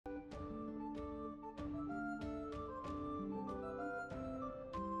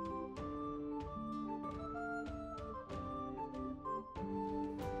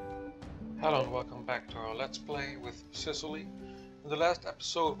Hello and welcome back to our Let's Play with Sicily. In the last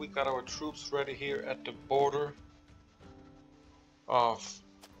episode we got our troops ready here at the border of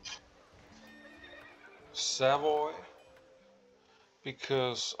Savoy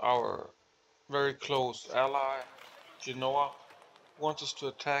because our very close ally Genoa wants us to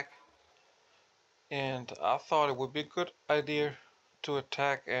attack, and I thought it would be a good idea to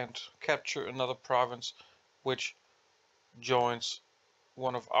attack and capture another province which joins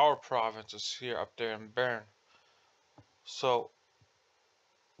one of our provinces here up there in Bern. So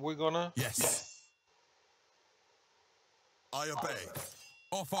we're gonna... Yes. I obey.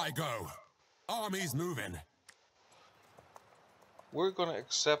 Off I go. Armies moving. We're gonna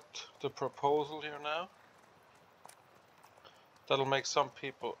accept the proposal here now. That'll make some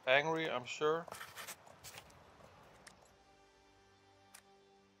people angry, I'm sure.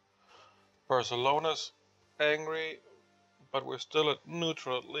 Barcelona's angry, but we're still at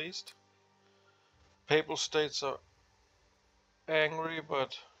neutral at least. Papal states are angry,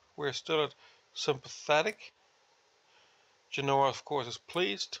 but we're still at sympathetic. Genoa, of course, is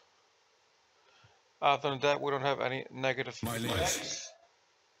pleased. Other than that, we don't have any negative My feedbacks.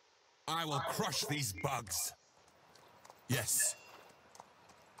 I will crush these bugs. Yes.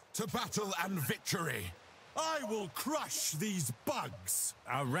 To battle and victory. I will crush these bugs.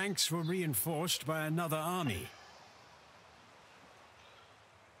 Our ranks were reinforced by another army.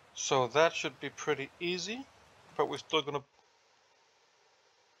 So that should be pretty easy, but we're still gonna...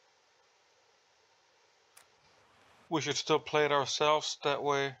 We should still play it ourselves, that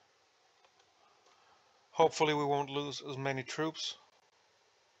way hopefully we won't lose as many troops.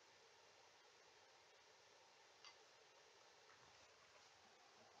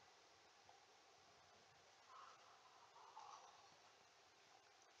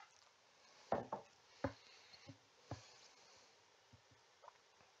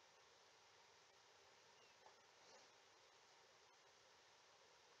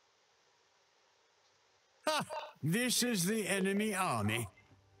 Ha! This is the enemy army.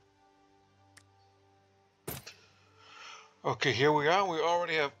 Okay, here we are. We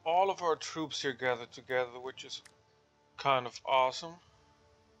already have all of our troops here gathered together, which is kind of awesome.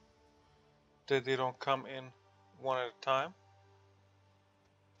 That they don't come in one at a time.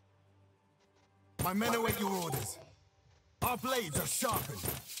 My men await your orders. Our blades are sharpened.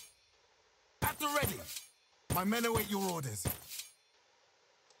 At the ready. My men await your orders.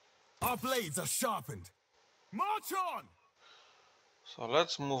 Our blades are sharpened. March on! So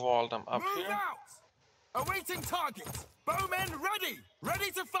let's move all them up Move here. out! Awaiting target. Bowmen ready!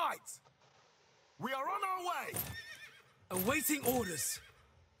 Ready to fight! We are on our way! Awaiting orders.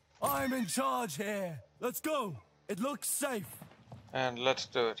 I'm in charge here. Let's go. It looks safe. And let's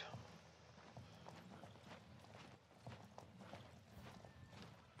do it.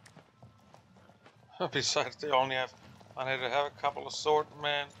 Besides, they only have... I need to have a couple of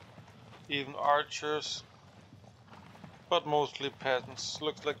swordmen, even archers, but mostly peasants.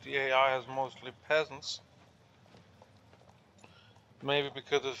 Looks like the AI has mostly peasants. Maybe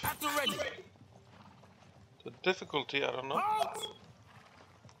because of At the ready! the difficulty, I don't know. Halt!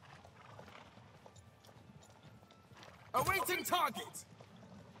 Awaiting target!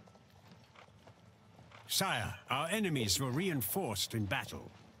 Sire, our enemies were reinforced in battle.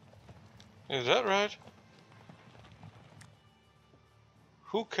 Is that right?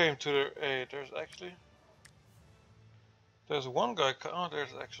 Who came to their aid? There's one guy, oh, there's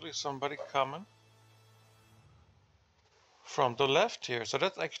actually somebody coming from the left here. So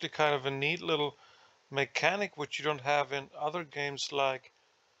that's actually kind of a neat little mechanic which you don't have in other games like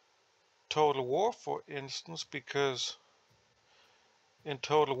Total War, for instance, because in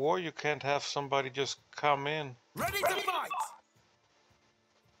Total War you can't have somebody just come in. Ready to fight!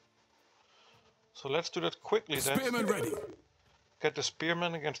 So let's do that quickly then. Spearmen ready! Get the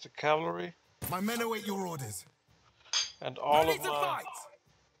spearmen against the cavalry My men await your orders. and all Ready of to my fight!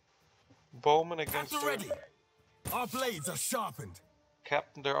 bowmen At against the the ready! Our blades are sharpened.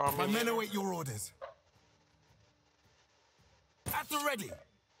 captain, their army. My men await your orders. At the ready!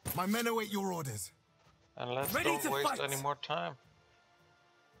 My men await your orders. And let's Ready don't to waste fight. any more time.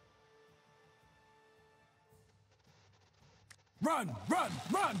 Run, run,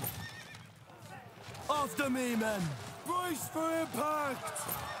 run! After me, men. Brace for impact.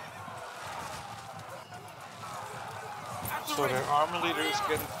 At the So ready! their army leader is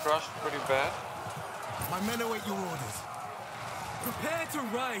getting crushed pretty bad. My men await your orders. Prepare to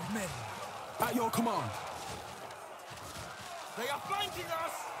ride, men. At your command. They are flanking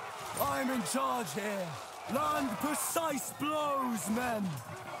us! I'm in charge here. Land precise blows, men.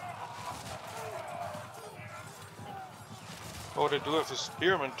 Oh, they do have a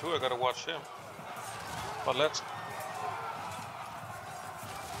spearman too. I gotta watch him. But let's.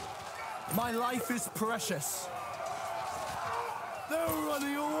 My life is precious. They're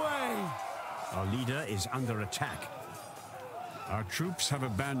running away. Our leader is under attack. Our troops have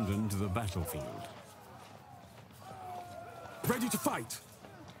abandoned the battlefield. Ready to fight.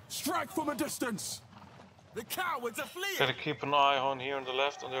 Strike from a distance. The cowards are fleeing. Gotta keep an eye on here on the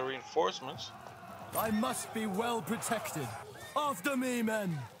left on their reinforcements. I must be well protected. After me,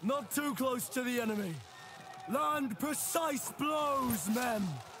 men. Not too close to the enemy. Land precise blows, men.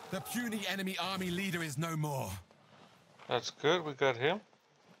 The puny enemy army leader is no more. That's good, we got him.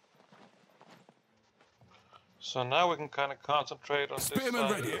 So now we can kind of concentrate on this Spearman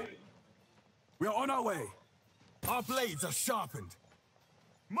side ready. here. We are on our way. Our blades are sharpened.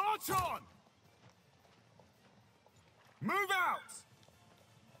 March on! Move out!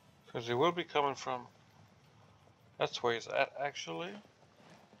 Because he will be coming from... That's where he's at, actually.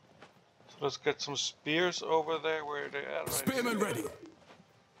 So let's get some spears over there where they're at right Spearman here. ready.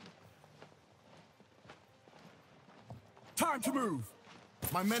 Time to move.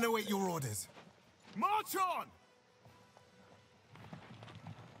 My men await your orders. March on!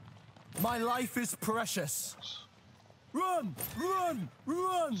 My life is precious. Run! Run!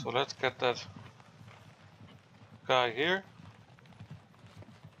 Run! So let's get that guy here.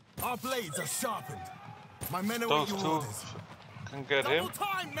 Our blades are sharpened. My men await Those your two orders. can get him. Double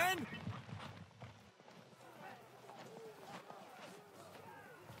time, men!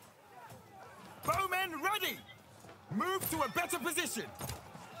 Bowmen ready! Move to a better position.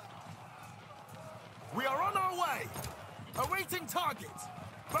 We are on our way. Awaiting target.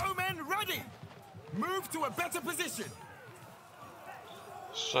 Bowmen ready! Move to a better position.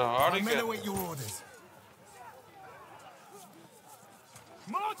 So how do My you men get... await your orders.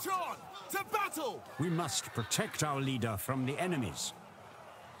 March on! To battle! We must protect our leader from the enemies.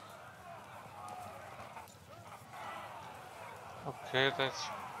 Okay, that's...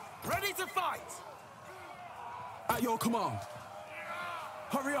 Ready to fight! At your command.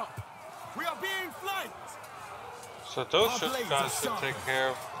 Hurry up! We are being flanked! So those Our should blades guys are should sharp. take care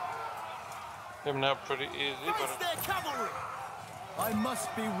of him now pretty easy, Face but their cavalry! I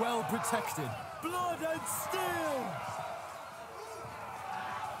must be well protected. Blood and steel!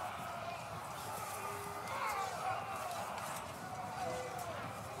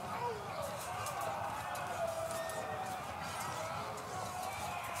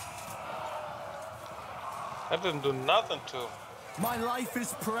 that didn't do nothing to him. My life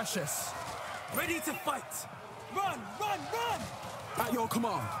is precious. Ready to fight! Run! Run! Run! At your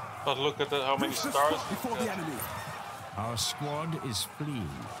command. But look at that, how many Reach the stars spot he before the got. enemy. Our squad is fleeing.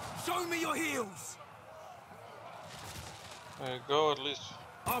 Show me your heels! There you go, at least.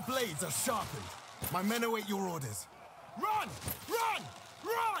 Our blades are sharpened. My men await your orders. Run! Run!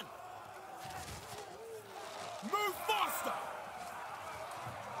 Run! Move faster!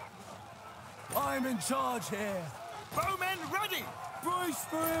 I'm in charge here. Bowmen ready! Brace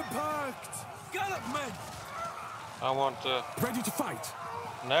for impact! Gallop, men! I want Ready to fight!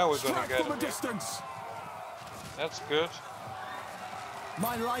 now we're gonna Strike get from a him here. distance! That's good.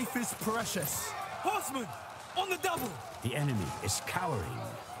 My life is precious. Horsemen! On the double! The enemy is cowering.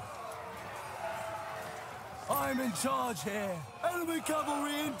 I'm in charge here. Enemy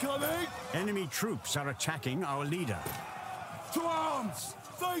cavalry incoming! Enemy troops are attacking our leader. To arms!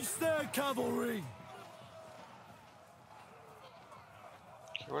 Face their cavalry!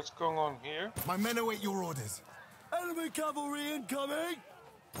 Okay, what's going on here? My men await your orders. Enemy cavalry incoming!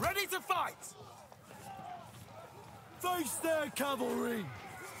 Ready to fight! Face their cavalry!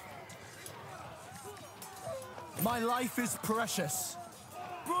 My life is precious.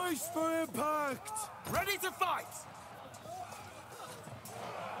 Brace for impact! Ready to fight!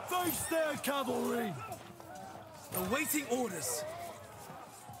 Face their cavalry! Awaiting orders.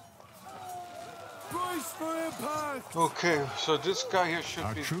 Brace for impact! Okay, so this guy here should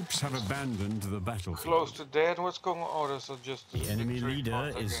Our be troops have abandoned the battlefield. close to dead. What's going on? Oh, there's just The enemy victory leader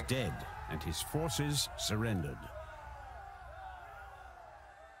point is again. dead, and his forces surrendered.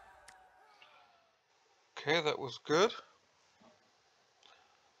 Okay, that was good.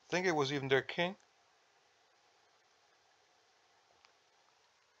 I think it was even their king.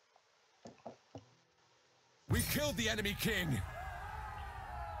 We killed the enemy king!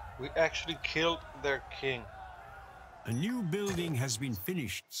 We actually killed their king. A new building has been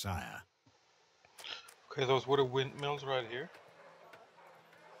finished, sire. Okay, those were the windmills right here.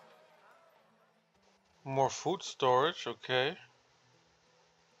 More food storage, okay.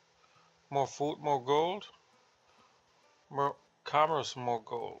 More food, more gold. More commerce, more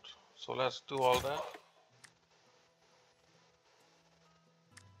gold. So let's do all that.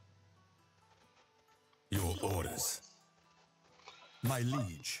 My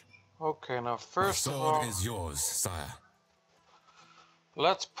liege. Okay, now The first of sword all, is yours, sire.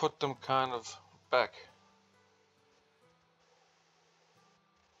 let's put them kind of back.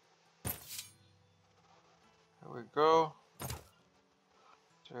 There we go.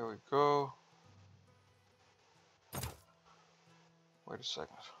 There we go. Wait a second.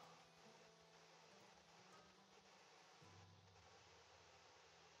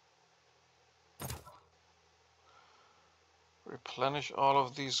 Replenish all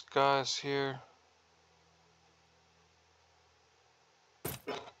of these guys here.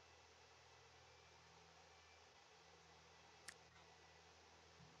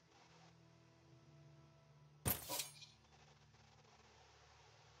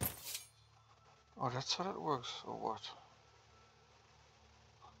 Oh, that's how that works, or what?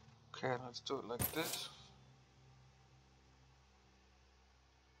 Okay, let's do it like this.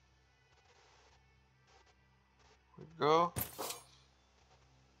 Here we go.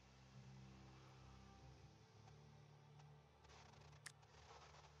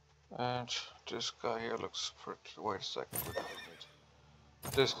 And this guy here looks pretty... Wait a second. We don't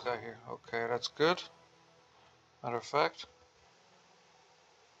need this guy here. Okay, that's good. Matter of fact.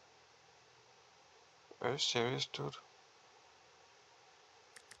 Are you serious, dude?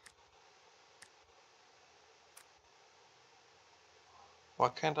 Why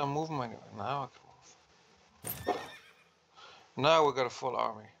can't I move him anyway? Now I can move. Now we got a full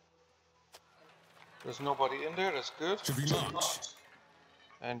army. There's nobody in there, that's good. Should we march?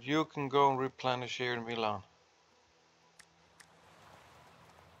 And you can go and replenish here in Milan.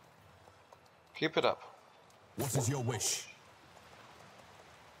 Keep it up. What is your wish?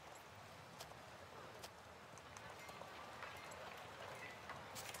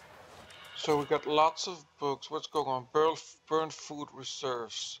 So we got lots of books. What's going on? Burn food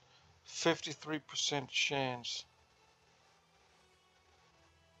reserves. 53% chance.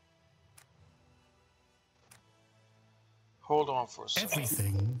 Hold on for a second.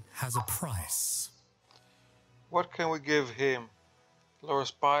 Everything has a price. What can we give him? Lower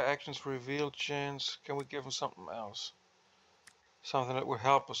spy actions reveal chance. Can we give him something else? Something that would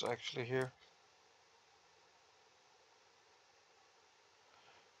help us actually here.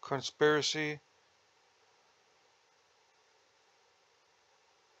 Conspiracy.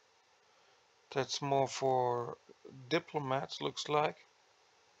 That's more for diplomats, looks like.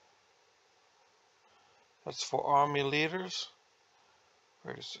 That's for army leaders.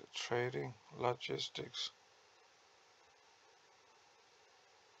 Where is it? Trading, logistics.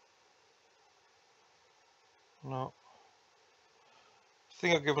 No. I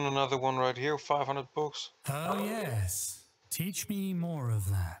think I've given another one right here, 500 books. Oh yes. Teach me more of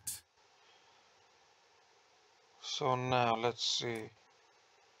that. So now, let's see.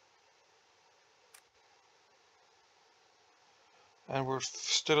 And we're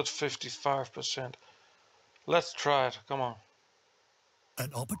still at 55%. Let's try it, come on.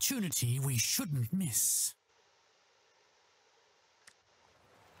 An opportunity we shouldn't miss.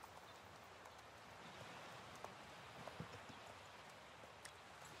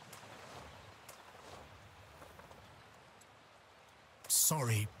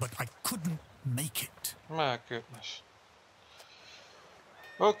 Sorry, but I couldn't make it. My goodness.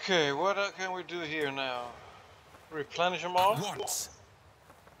 Okay, what can we do here now? Replenish them all? What?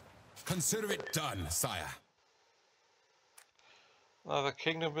 Consider it done, sire. Now the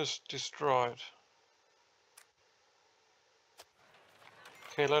kingdom is destroyed.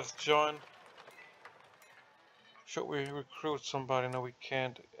 Okay, let's join. Should we recruit somebody? No, we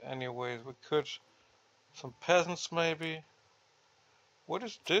can't anyways. We could. Some peasants maybe. What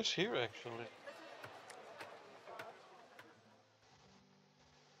is this here actually?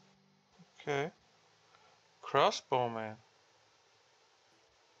 Okay. Crossbowman.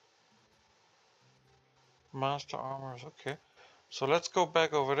 Master armors, okay. So let's go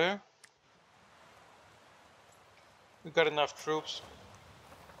back over there. We got enough troops.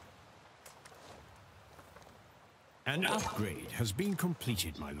 An upgrade has been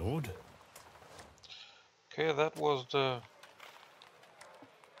completed, my lord. Okay, that was the...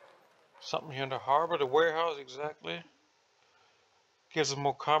 something here in the harbor, the warehouse exactly. Gives us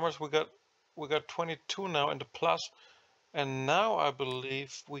more commerce. We got 22 now in the plus. And now I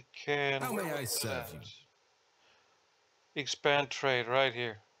believe we can... How may I serve you? Expand trade right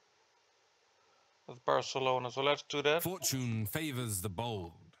here. With Barcelona. So let's do that. Fortune favors the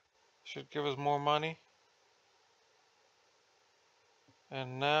bold. Should give us more money.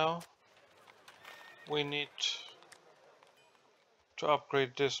 And now we need to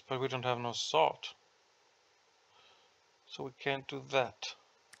upgrade this, but we don't have no salt. So we can't do that.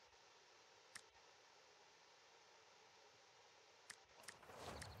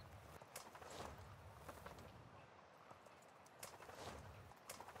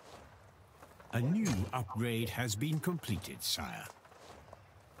 A new upgrade has been completed, sire.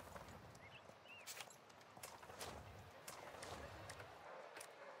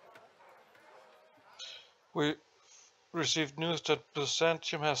 We received news that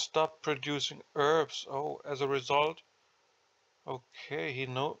Byzantium has stopped producing herbs. Oh, as a result. Okay, he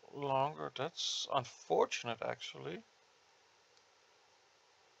no longer. That's unfortunate, actually.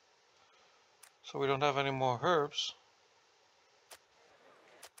 So we don't have any more herbs.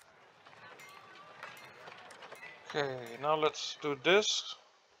 Okay, now let's do this.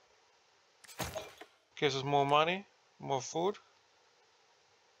 Gives us more money, more food.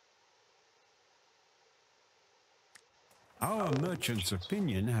 Our merchant's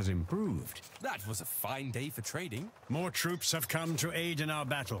opinion has improved. That was a fine day for trading. More troops have come to aid in our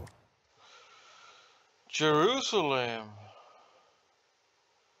battle. Jerusalem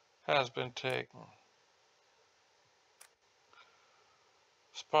has been taken.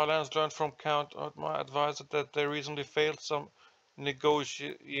 Spartans learned from Count Otmar advisor that they recently failed some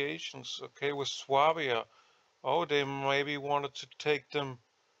negotiations, okay, with Swabia. Oh, they maybe wanted to take them,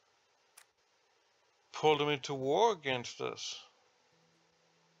 pull them into war against us.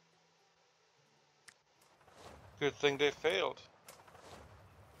 Good thing they failed.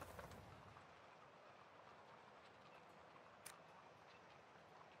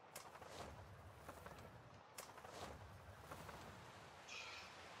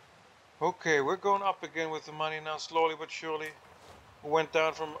 Okay, we're going up again with the money now, slowly but surely. We went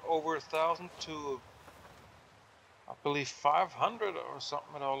down from over 1,000 to, I believe, 500 or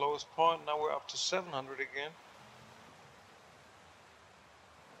something at our lowest point. Now we're up to 700 again.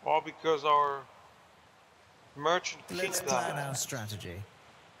 All because our merchant Let's plan our strategy.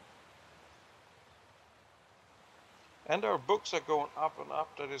 And our books are going up and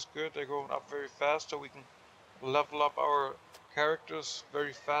up. That is good. They're going up very fast, so we can level up our characters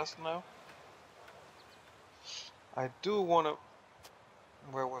very fast now. I do want to...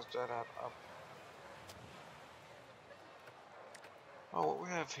 Where was that at? Up. Oh, what we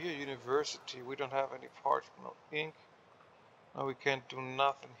have here, university. We don't have any parchment or ink. No, we can't do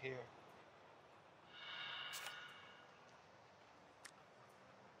nothing here.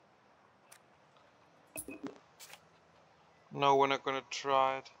 No, we're not gonna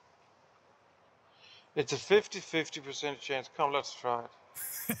try it. It's a 50-50% chance. Come, let's try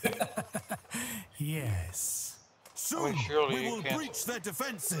it. Yes. Soon I mean, surely we you will can't. breach their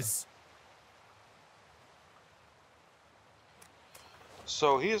defenses.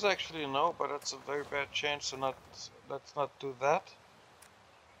 So he is actually no, but that's a very bad chance. So let's not do that.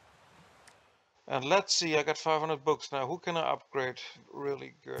 And let's see. I got 500 books now. Who can I upgrade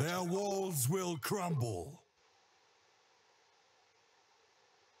really good? Their walls will crumble.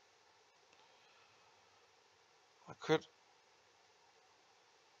 I could.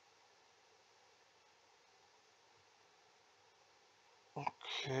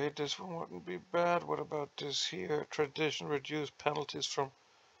 Okay, this one wouldn't be bad. What about this here? Tradition reduce penalties from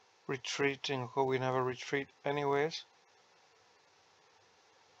retreating. Oh, we never retreat anyways.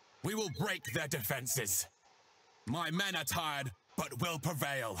 We will break their defenses. My men are tired, but will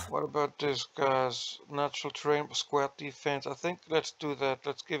prevail. What about this, guys? Natural terrain, squad defense. I think let's do that.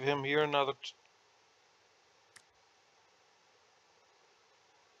 Let's give him here another.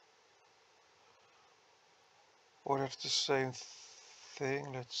 Or that's the same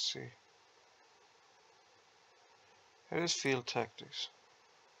thing. Let's see. It is field tactics.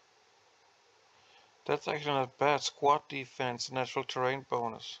 That's actually not bad. Squad defense, natural terrain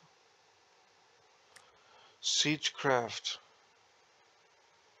bonus. Siegecraft.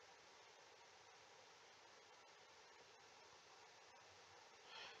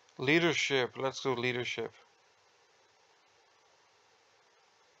 Leadership. Let's do leadership.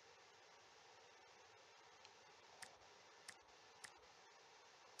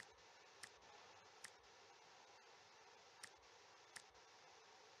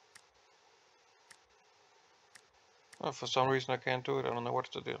 Oh, for some reason I can't do it. I don't know what's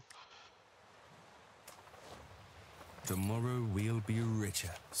the deal. Tomorrow we'll be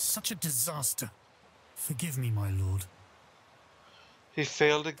richer. Such a disaster. Forgive me, my lord. He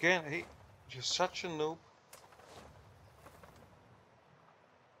failed again. You're such a noob.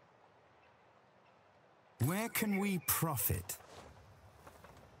 Where can we profit?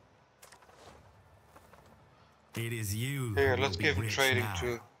 It is you. Here, who let's will be give him rich trading now.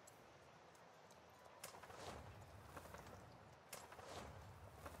 too.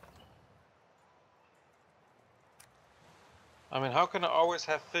 I mean, how can I always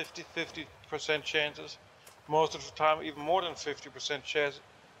have 50% chances? Most of the time, even more than 50% chance,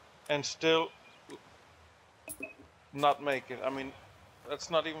 and still not make it. I mean, that's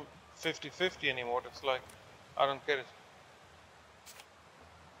not even 50-50 anymore. It's like, I don't get it.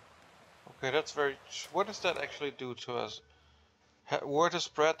 Okay, that's very... What does that actually do to us? Word has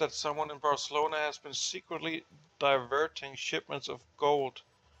spread that someone in Barcelona has been secretly diverting shipments of gold,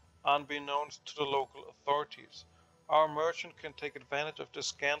 unbeknownst to the local authorities. Our merchant can take advantage of this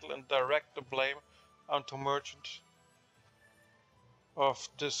scandal and direct the blame onto merchants of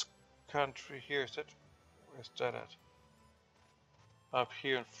this country. Here is it. Where's that at? Up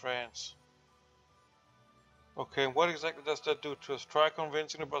here in France. Okay, what exactly does that do to us? Try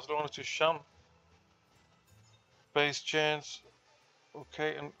convincing the Barcelona to shun base chance.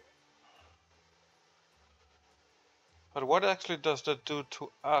 Okay, and but what actually does that do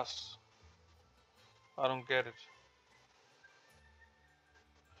to us? I don't get it.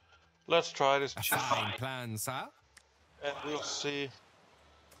 Let's try this cheap Fine plan, sir. and we'll see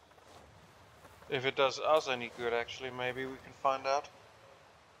if it does us any good. Actually, maybe we can find out.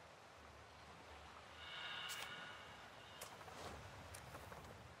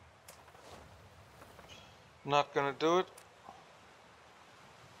 Not gonna do it.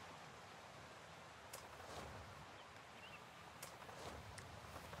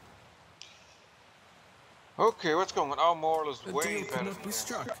 Okay, what's going on? Our moral is way better than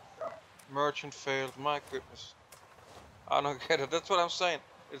theirs. Merchant failed. My goodness. I don't get it. That's what I'm saying.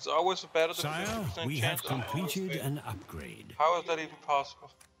 It's always better than Sire, 50% we chance. have completed an upgrade. How is that even possible?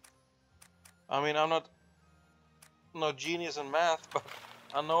 I mean, I'm not no genius in math, but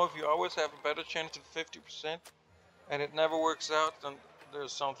I know if you always have a better chance than 50% and it never works out, then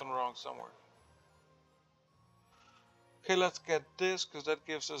there's something wrong somewhere. Okay, let's get this, because that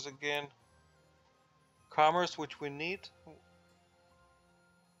gives us again commerce, which we need.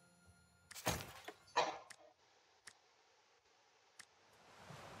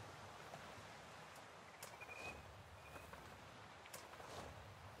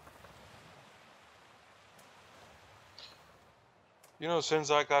 You know, since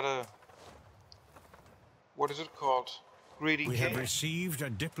I got a, what is it called? Greedy We King. have received a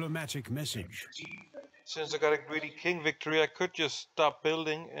diplomatic message. Since I got a Greedy King victory, I could just stop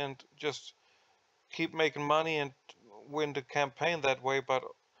building and just keep making money and win the campaign that way, but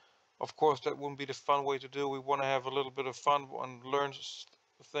of course that wouldn't be the fun way to do. We want to have a little bit of fun and learn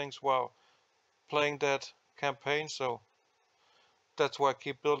things while playing that campaign, so that's why I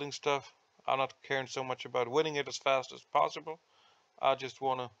keep building stuff. I'm not caring so much about winning it as fast as possible. I just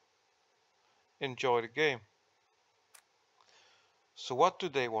want to enjoy the game. So what do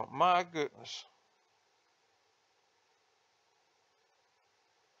they want? My goodness.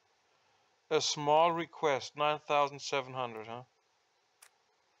 A small request, 9,700, huh?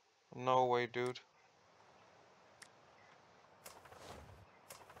 No way, dude.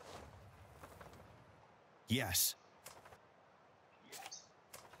 Yes.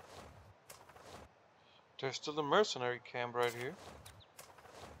 There's still a mercenary camp right here.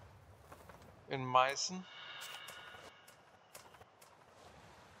 In Meissen.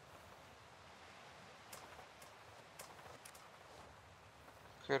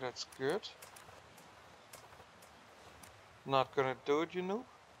 Okay, that's good. Not gonna do it, you know.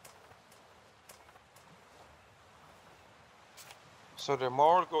 So their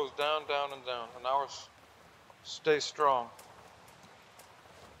moral goes down, down, and down, and ours stays strong.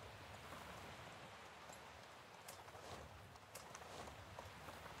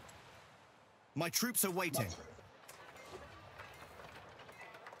 My troops are waiting.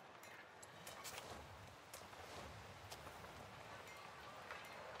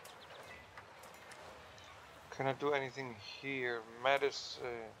 Can I do anything here? Medicine.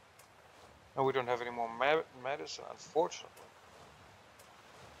 No, we don't have any more medicine, unfortunately.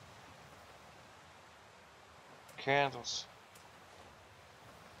 Candles.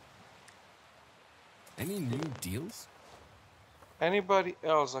 Any new deals? Anybody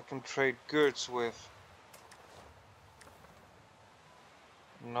else I can trade goods with?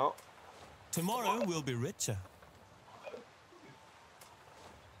 No. Tomorrow we'll be richer.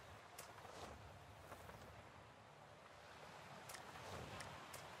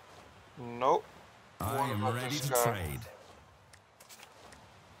 Nope. I What am about ready this to guy? trade.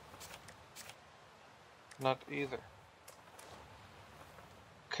 Not either.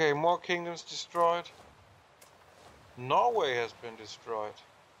 Okay, more kingdoms destroyed. Norway has been destroyed.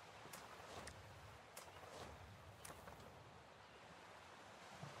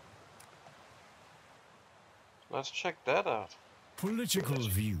 Let's check that out. Political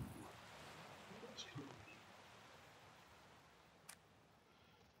view.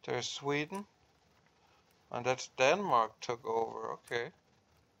 There's Sweden. And that's Denmark took over, okay.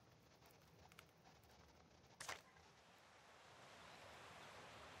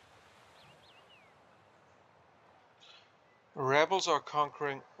 Rebels are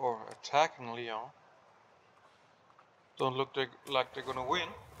conquering or attacking Lyon. Don't look like they're gonna win.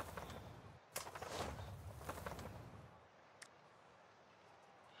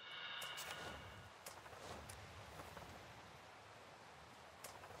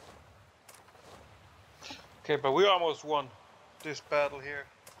 Okay, but we almost won this battle here,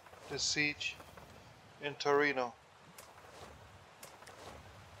 this siege in Torino.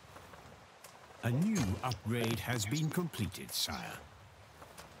 A new upgrade has been completed, sire.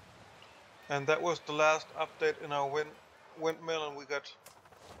 And that was the last update in our windmill, and we got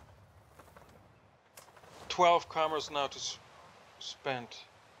 12 commerce now to spend.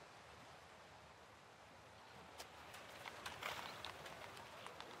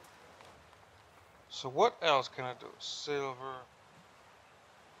 So what else can I do? Silver.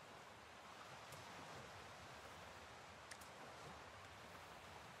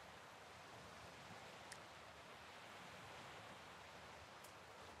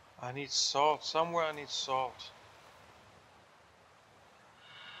 I need salt. Somewhere I need salt.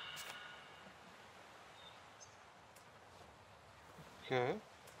 Okay.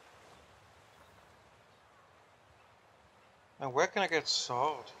 And where can I get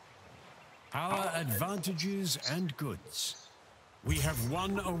salt? Our advantages and goods. We have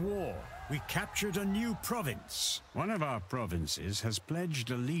won a war. We captured a new province. One of our provinces has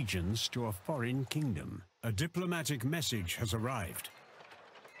pledged allegiance to a foreign kingdom. A diplomatic message has arrived.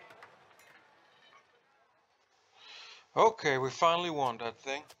 Okay, we finally won that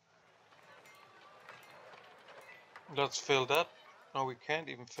thing. Let's fill that. No, we can't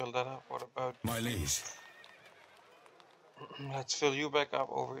even fill that up. What about... My liege. Let's fill you back up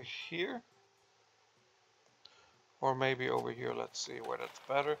over here. Or maybe over here. Let's see where that's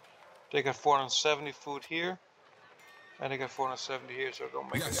better. They got 470 food here. And they got 470 here, so it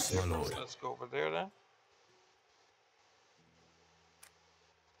don't make Yes, any my difference. lord. Let's go over there then.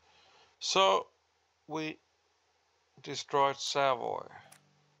 So, we destroyed Savoy.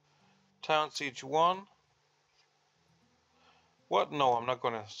 Town Siege 1. What? No, I'm not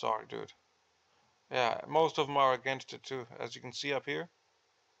gonna. Sorry, dude. Yeah, most of them are against it too, as you can see up here.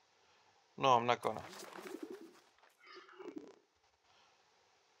 No, I'm not gonna.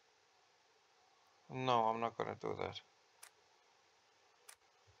 No, I'm not gonna do that.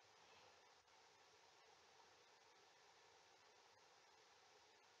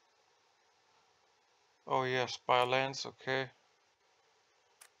 Oh yes, buy lands, okay.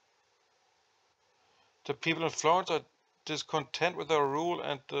 The people in Florence are discontent with our rule,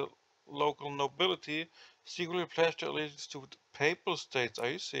 and the local nobility secretly pledged their allegiance to the papal states. Are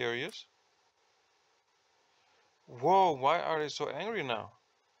you serious? Whoa, why are they so angry now?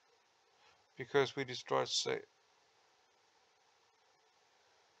 Because we destroyed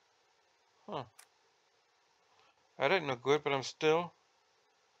Huh. I didn't know good, but I'm still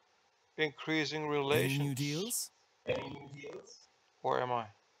increasing relations. Any new deals? Or am I?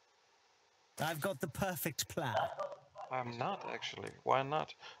 I've got the perfect plan. I'm not actually. Why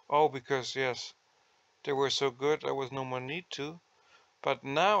not? Oh, because yes, they were so good there was no more need to. But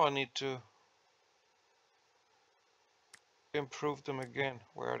now I need to improve them again.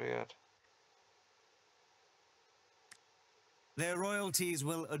 Where are they at? Their royalties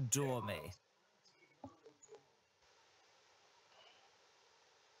will adore me.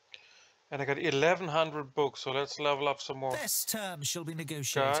 And I got 1100 books, so let's level up some more. Best terms shall be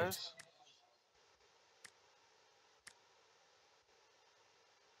negotiated. Guys.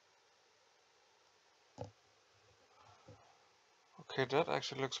 Okay, that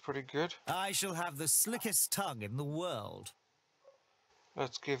actually looks pretty good. I shall have the slickest tongue in the world.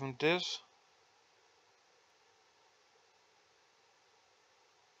 Let's give him this.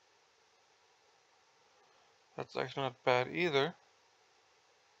 That's actually not bad either.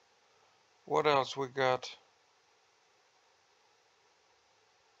 What else we got?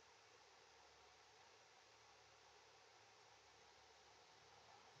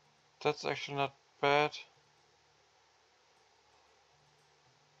 That's actually not bad.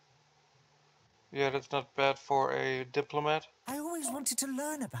 Yeah, that's not bad for a diplomat. I always wanted to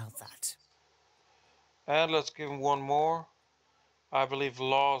learn about that. And let's give him one more. I believe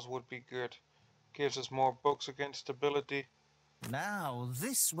laws would be good. Gives us more books against stability. Now,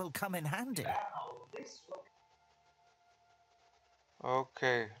 this will come in handy.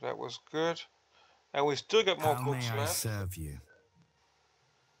 Okay, that was good. And we still got more books left. serve you?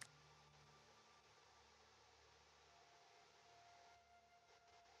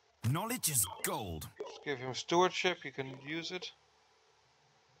 Knowledge is gold. Let's give him stewardship, he can use it.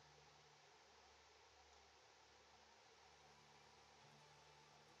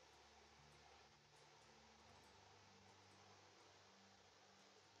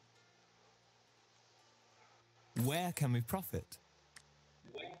 Where can we profit?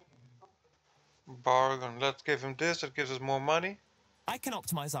 Bargain. Let's give him this. That gives us more money. I can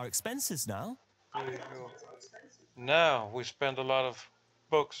optimize our expenses now. There you go. Now we spend a lot of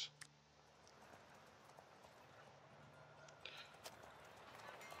books.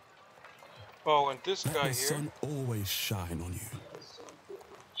 Oh, and this Let guy the here. sun always shine on you.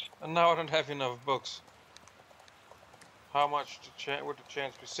 And now I don't have enough books. How much would the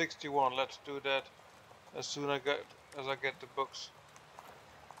chance be? 61. Let's do that as soon as I get the books.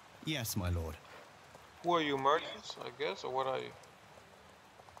 Yes, my lord. Who are you, merchants, I guess, or what are you?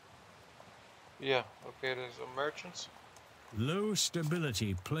 Yeah, okay, there's merchants. Low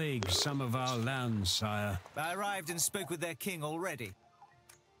stability plagues some of our lands, sire. I arrived and spoke with their king already.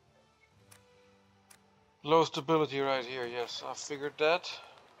 Low stability right here, yes, I figured that,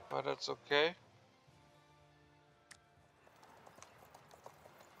 but that's okay.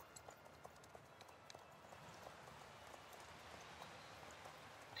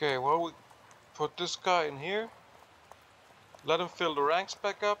 Okay, well, we put this guy in here. Let him fill the ranks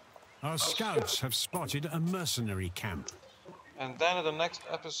back up. Our scouts have spotted a mercenary camp. And then in the next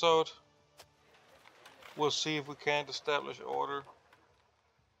episode, we'll see if we can't establish order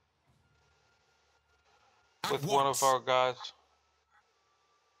with one of our guys.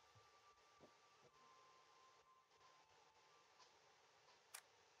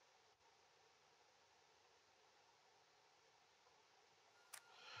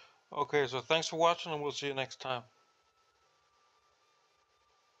 Okay, so thanks for watching and we'll see you next time.